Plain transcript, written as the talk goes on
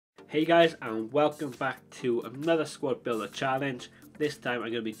Hey guys, and welcome back to another squad builder challenge. This time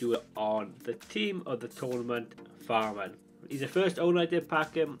I'm going to be doing it on the team of the tournament, Fahrmann. He's the first owner I did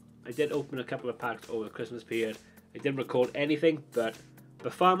pack him. I did open a couple of packs over the Christmas period. I didn't record anything, but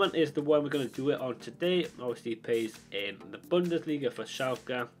Fahrmann is the one we're going to do it on today. Obviously he plays in the Bundesliga for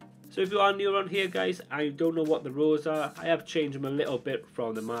Schalke. So if you are new around here guys, and you don't know what the rules are, I have changed them a little bit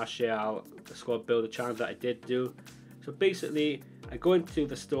from the Martial squad builder challenge that I did do. So basically, I go into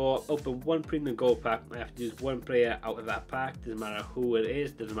the store, open one premium gold pack, I have to use one player out of that pack, doesn't matter who it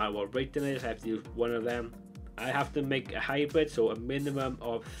is, doesn't matter what rating it is, I have to use one of them. I have to make a hybrid, so a minimum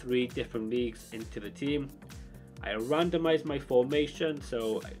of 3 different leagues into the team. I randomize my formation,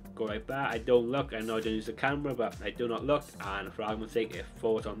 so I go like that, I don't look, I know I don't use the camera, but I do not look, and for argument's sake it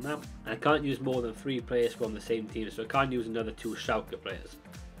falls on that. And I can't use more than 3 players from the same team, so I can't use another 2 Schalke players.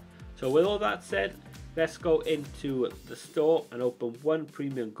 So with all that said, let's go into the store and open one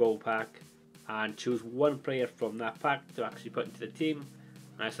premium gold pack and choose one player from that pack to actually put into the team.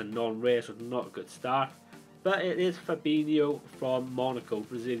 And that's a non-rare, so not a good start. But it is Fabinho from Monaco,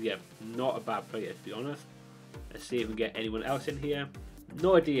 Brazilian. Not a bad player to be honest. Let's see if we can get anyone else in here.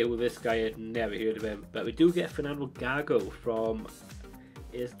 No idea who this guy is, never heard of him. But we do get Fernando Gago from,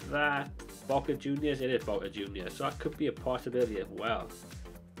 is that Boca Juniors? It is Boca Juniors, so that could be a possibility as well.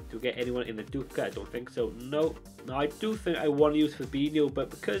 Do we get anyone in the Duca? I don't think so. No, I do think I want to use Fabinho, but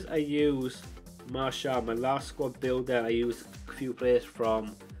because I use Martial, my last squad builder, I use a few players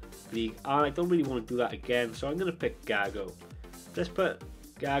from League and I don't really want to do that again, so I'm going to pick Gago. Let's put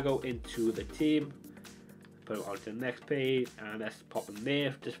Gago into the team, put it onto the next page, and let's pop him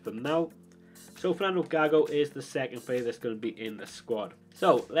there just for now. So Fernando Gago is the second player that's going to be in the squad.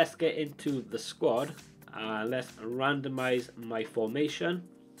 So let's get into the squad, let's randomize my formation.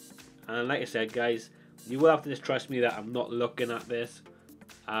 And like I said guys, you will have to just trust me that I'm not looking at this.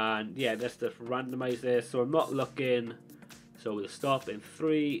 And yeah, let's just randomize this. So I'm not looking. So we'll stop in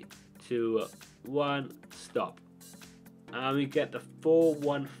 3, 2, 1, stop. And we get the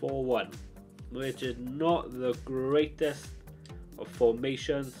 4-1-4-1, which is not the greatest of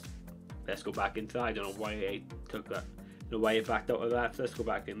formations. Let's go back into that. I don't know why I took that. No why I backed out of that. So let's go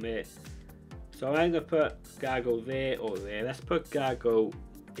back in there. So I'm going to put Gago there or there. Let's put Gago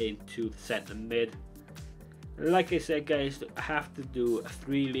into the centre mid. Like I said guys, I have to do a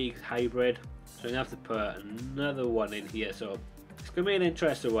 3 leagues hybrid, so I'm going to have to put another one in here, so it's going to be an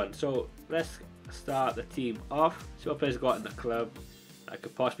interesting one. So let's start the team off. See what players got in the club I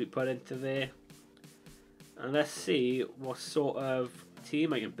could possibly put into there, and let's see what sort of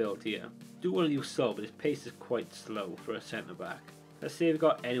team I can build here. I do want to use Sol, but his pace is quite slow for a centre back. Let's see if we've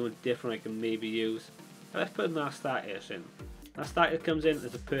got anyone different I can maybe use. Let's put Nastatis in. Nastatis comes in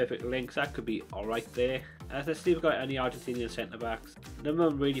as a perfect link, so that could be alright there. Let's see if we've got any Argentinian centre backs. None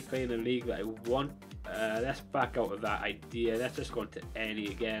of them really playing the league that I want. Let's back out of that idea. Let's just go into any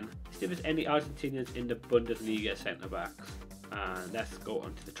again. See if there's any Argentinians in the Bundesliga centre backs. And let's go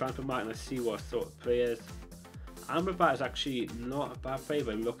onto the transfer market and let's see what sort of players. Amrabat is actually not a bad player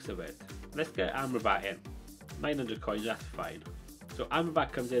by the looks of it. Let's get Amrabat in. 900 coins, that's fine. So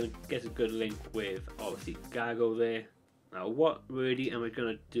Amrabat comes in and gets a good link with obviously Gago there. Now what really am I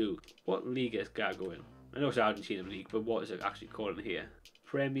going to do? What league is Gago in? I know it's the Argentina league, but what is it actually called in here?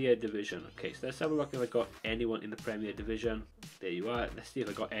 Premier Division. Okay, so let's have a look if I got anyone in the Premier Division. There you are. Let's see if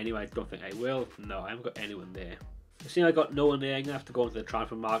I got anyone. I don't think I will. No, I haven't got anyone there. Seeing I got no one there, I'm going to have to go into the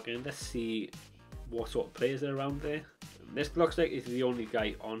transfer market and let's see what sort of players are around there. This looks like it's the only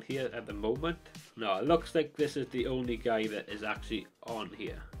guy on here at the moment. No, it looks like this is the only guy that is actually on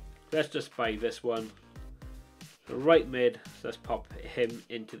here. Let's just buy this one. Right mid, so let's pop him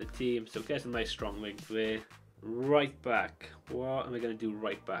into the team. So gets a nice strong link there. Right back, what am I going to do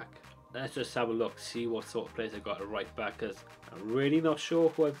right back? Let's just have a look, see what sort of players I've got at right back, because I'm really not sure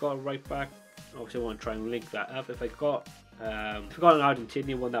who I've got at right back. Obviously I want to try and link that up. If I got an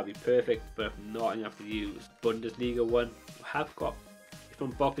Argentinian one, that'd be perfect, but if not, I'm going to have to use Bundesliga one. I have got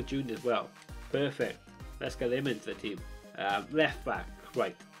from Boca Juniors as well. Perfect, let's get him into the team. Left back,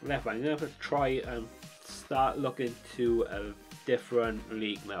 right, left back, I'm going to have to try and start looking to a different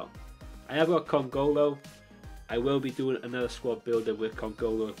league now. I have got Congolo. I will be doing another squad builder with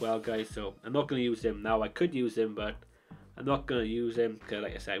Congolo as well guys, so I'm not going to use him now. I could use him, but I'm not going to use him because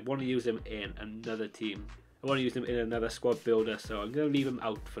like I said, I want to use him in another team. I want to use him in another squad builder, so I'm going to leave him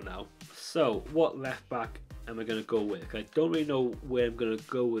out for now. So what left back am I going to go with? I don't really know where I'm going to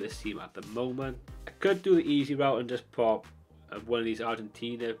go with this team at the moment. I could do the easy route and just pop one of these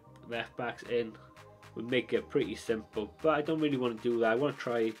Argentina left backs in. Would make it pretty simple, but I don't really want to do that. I want to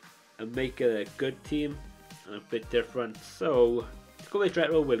try and make it a good team and a bit different. So Let's go with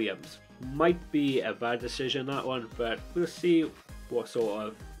Jetro Williams. Might be a bad decision, that one, but we'll see what sort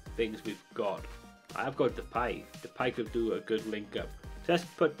of things we've got. I've got Depay. Depay could do a good link up. So let's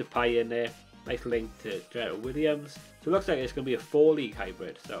put Depay in there. Nice link to Jetro Williams. So it looks like it's going to be a 4-league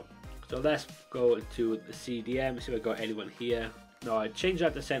hybrid. So let's go into the CDM, see if I've got anyone here. No, I changed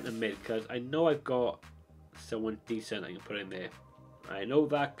that to centre mid because I know I've got someone decent I can put in there. I know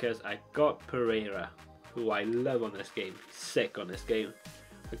that because I got Pereira, who I love on this game. He's sick on this game.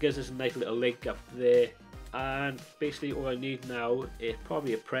 It gives us a nice little link up there. And basically all I need now is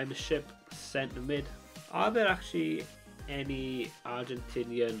probably a Premiership centre mid. Are there actually any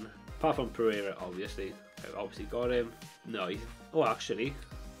Argentinian, apart from Pereira obviously, I've obviously got him. No, he's, oh actually,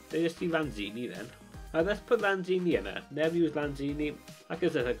 they just do Lanzini then. Let's put Lanzini in there. Never used Lanzini. That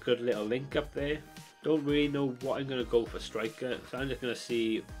gives us a good little link up there. Don't really know what I'm going to go for striker, so I'm just going to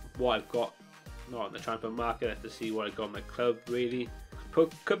see what I've got, not on the transfer market, to see what I've got in my club really.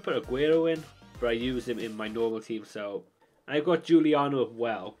 Could put Aguero in, but I use him in my normal team, so. And I've got Giuliano as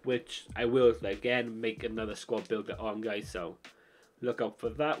well, which I will again make another squad builder on, guys, so look out for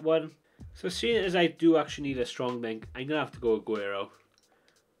that one. So seeing as I do actually need a strong link, I'm going to have to go Aguero.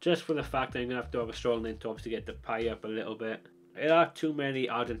 Just for the fact that I'm going to have to have a strong link to obviously get the pie up a little bit. There are too many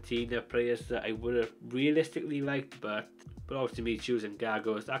Argentina players that I would have realistically liked, but obviously me choosing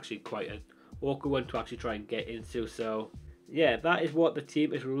Gago is actually quite an awkward one to actually try and get into. So yeah, that is what the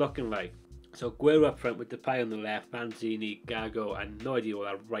team is looking like. So Aguero up front with Depay on the left, Lanzini, Gago, and no idea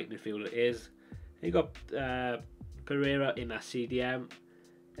what that right midfielder is. You got Pereira in that CDM,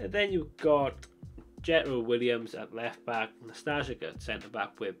 and then you've got Jetro Williams at left back, Nostalgic at centre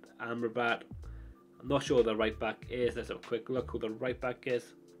back with Amrabat. I'm not sure who the right back is. Let's have a quick look who the right back is.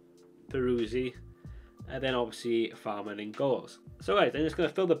 Peruzzi. And then obviously Fahrmann in goals. So guys, I'm just going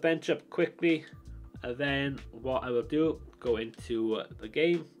to fill the bench up quickly. And then what I will do, go into the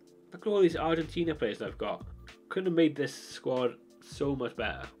game. Look at all these Argentina players I've got. Couldn't have made this squad so much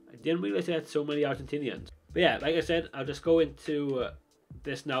better. I didn't realise I had so many Argentinians. But yeah, like I said, I'll just go into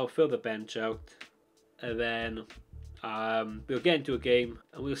this now, fill the bench out. And then we'll get into a game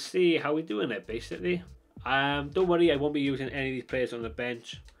and we'll see how we're doing it basically. Don't worry, I won't be using any of these players on the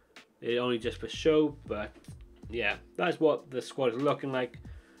bench. They're only just for show, but yeah, that's what the squad is looking like.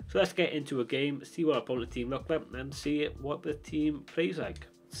 So let's get into a game, see what our opponent team look like, and see what the team plays like.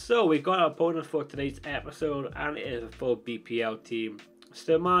 So we've got our opponent for today's episode, and it is a full BPL team.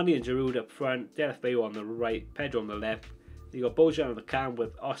 Slimani and Giroud up front, Delafeu on the right, Pedro on the left. You got Bojan on the cam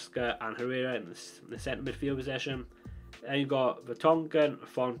with Oscar and Herrera in the centre midfield possession. And you got Vertonghen,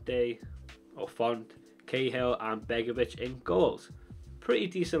 Font, Cahill and Begovic in goals. Pretty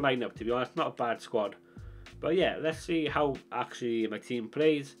decent lineup to be honest, not a bad squad. But yeah, let's see how actually my team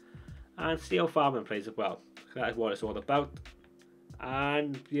plays and see how Fahrmann plays as well. That is what it's all about.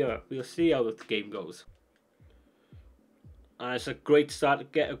 And yeah, we'll see how the game goes. And it's a great start to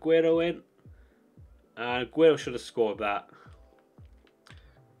get Aguero in. And Aguero should have scored that.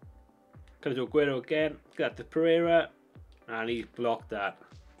 Comes to Aguero again, got the Pereira, and he's blocked that.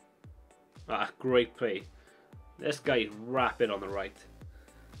 Ah, great play. This guy is rapid on the right.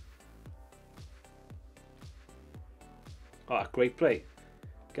 Ah, great play.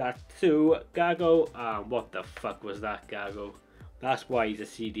 Got to Gago. What the fuck was that, Gago? That's why he's a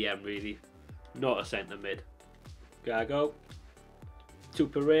CDM really, not a centre mid. Gago to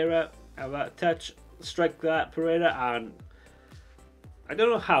Pereira, have that touch, strike that Pereira, and I don't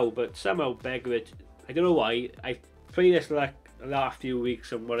know how, but somehow Begovic, I don't know why, I played this like the last few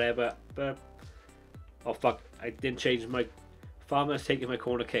weeks and whatever, but oh fuck, I didn't change my, Farmer's taking my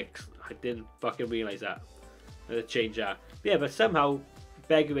corner kicks, I didn't fucking realise that, I had to change that. Yeah, but somehow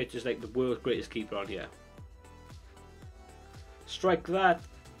Begovic is like the world's greatest keeper on here. Strike that.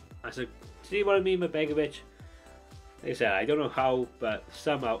 I said, see what I mean by Begovic? Like I said, I don't know how, but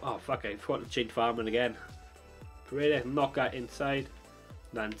somehow, oh fuck, I forgot to change Fahrmann again. Pereira, knock that inside.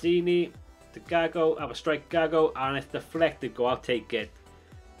 Lanzini to Gago, have a strike Gago, and it's deflected goal, I'll take it.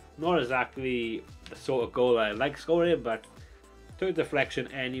 Not exactly the sort of goal I like scoring, but took a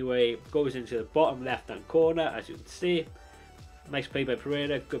deflection anyway, goes into the bottom left hand corner, as you can see. Nice play by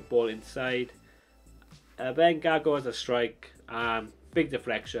Pereira, good ball inside. Then Gago has a strike, big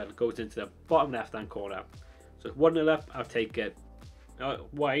deflection, goes into the bottom left hand corner. So it's 1-0 up, I'll take it.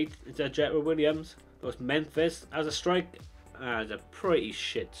 Wide into Jetro Williams, goes Memphis as a strike. It's a pretty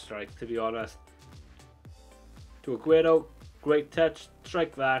shit strike to be honest. To Aguero, great touch,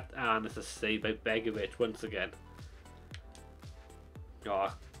 strike that, and it's a save by Begovic once again.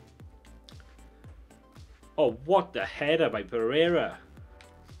 Oh, what the header by Pereira.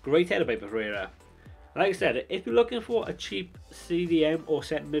 Great header by Pereira. Like I said, if you're looking for a cheap CDM or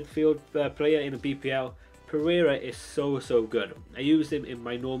set midfield player in a BPL, Pereira is so good. I use him in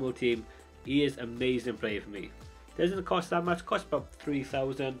my normal team. He is an amazing player for me. Doesn't cost that much, costs about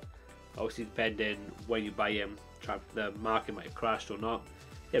 3,000. Obviously depending when you buy him, the market might have crashed or not.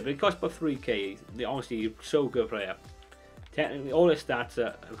 Yeah, but it costs about 3k. Honestly, he's so good player. Technically all his stats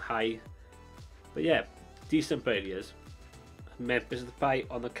are high. But yeah, decent player he is. Memphis Depay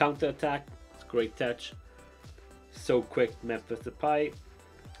on the counter attack. Great touch. So quick, Memphis Depay.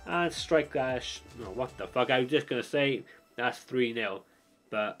 And strike dash. Oh, what the fuck? I was just going to say that's 3-0.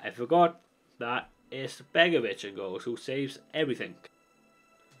 But I forgot that it's Begovic in goals who saves everything.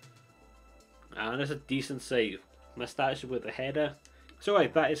 And that's a decent save. Mustache with a header. So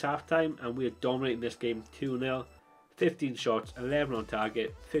right, that is half time and we're dominating this game 2-0. 15 shots, 11 on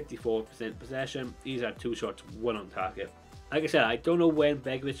target, 54% possession. He's had 2 shots, 1 on target. Like I said, I don't know when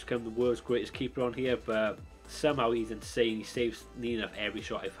Begovic became the world's greatest keeper on here, but somehow he's insane. He saves near enough every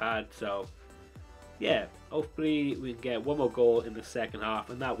shot I've had. So, yeah, hopefully we can get one more goal in the second half,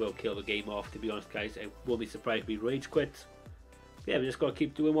 and that will kill the game off, to be honest, guys. I won't be surprised if we rage quit. Yeah, we just got to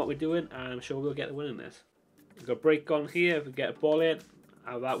keep doing what we're doing, and I'm sure we'll get the win in this. We've got a break on here. If we get a ball in,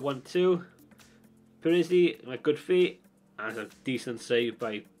 have that 1-2. Perizzi, my good feet, and a decent save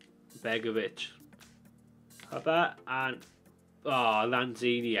by Begovic. Have that, and oh,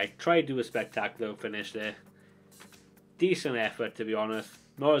 Lanzini, I tried to do a spectacular finish there. Decent effort, to be honest.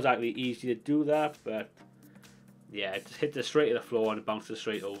 Not exactly easy to do that, but yeah, it just hit it straight to the floor and it bounced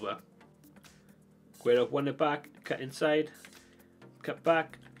straight over. Guido won it back, cut inside, cut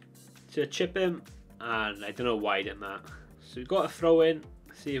back to chip him, and I don't know why I did that. So we've got a throw in,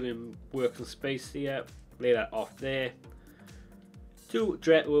 see if we can work some space here, lay that off there. To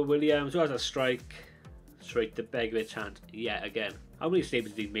Dretwood Williams, who has a strike. Straight to Begovic hand yet again. How many saves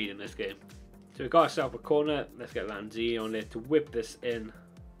has he made in this game? So we've got ourselves a corner. Let's get Lanzini on there to whip this in.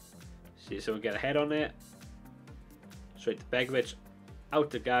 See if someone get a head on it. Straight to Begovic.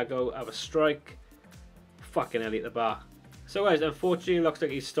 Out to Gago. Have a strike. Fucking hell at the bar. So guys, unfortunately it looks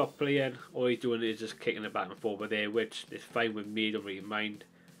like he's stopped playing. All he's doing is just kicking it back and forth there, which is fine with me, don't really mind.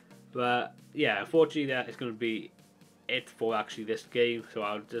 But yeah, unfortunately that is going to be it for actually this game, so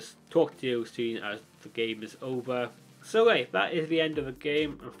I'll just talk to you soon as the game is over. So right, that is the end of the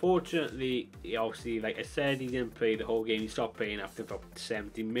game. Unfortunately, obviously, like I said, he didn't play the whole game. He stopped playing after about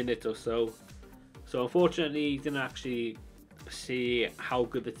 70 minutes or so. So unfortunately, he didn't actually see how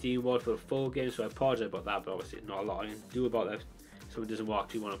good the team was for the full game, so I apologize about that, but obviously not a lot I can do about that. If someone doesn't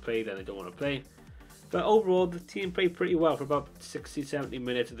actually want to play, then they don't want to play. But overall, the team played pretty well for about 60-70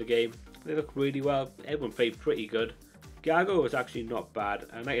 minutes of the game. They looked really well. Everyone played pretty good. Gago was actually not bad,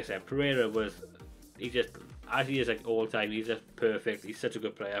 and like I said, Pereira was, he just, as he is like all time, he's just perfect. He's such a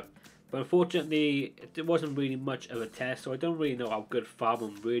good player. But unfortunately, it wasn't really much of a test, so I don't really know how good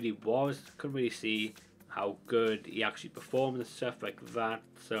Fahrmann really was. Couldn't really see how good he actually performed and stuff like that.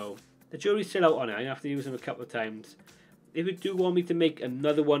 So the jury's still out on it. I have to use him a couple of times. If you do want me to make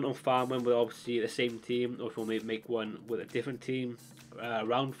another one on Fahrmann with obviously the same team, or if you want me to make one with a different team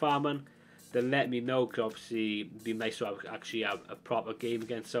around Fahrmann, then let me know, because obviously it'd be nice to actually have a proper game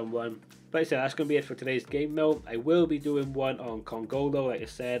against someone. But like I said, that's going to be it for today's game though. I will be doing one on Congolo, like I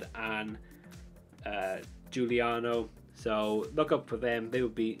said, and Giuliano. So look up for them, they will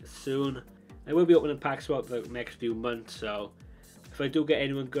be soon. I will be opening packs throughout the next few months, so if I do get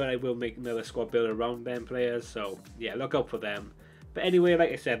anyone good, I will make another squad builder around them players. So yeah, look out for them. But anyway,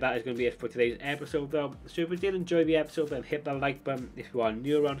 like I said, that is going to be it for today's episode though. So if you did enjoy the episode, then hit that like button. If you are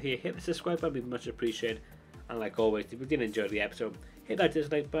new around here, hit the subscribe button, it'd be much appreciated. And like always, if you did enjoy the episode, hit that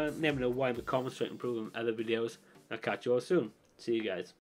dislike button. Let me know why in the comments so I can improve on other videos. I'll catch you all soon. See you guys.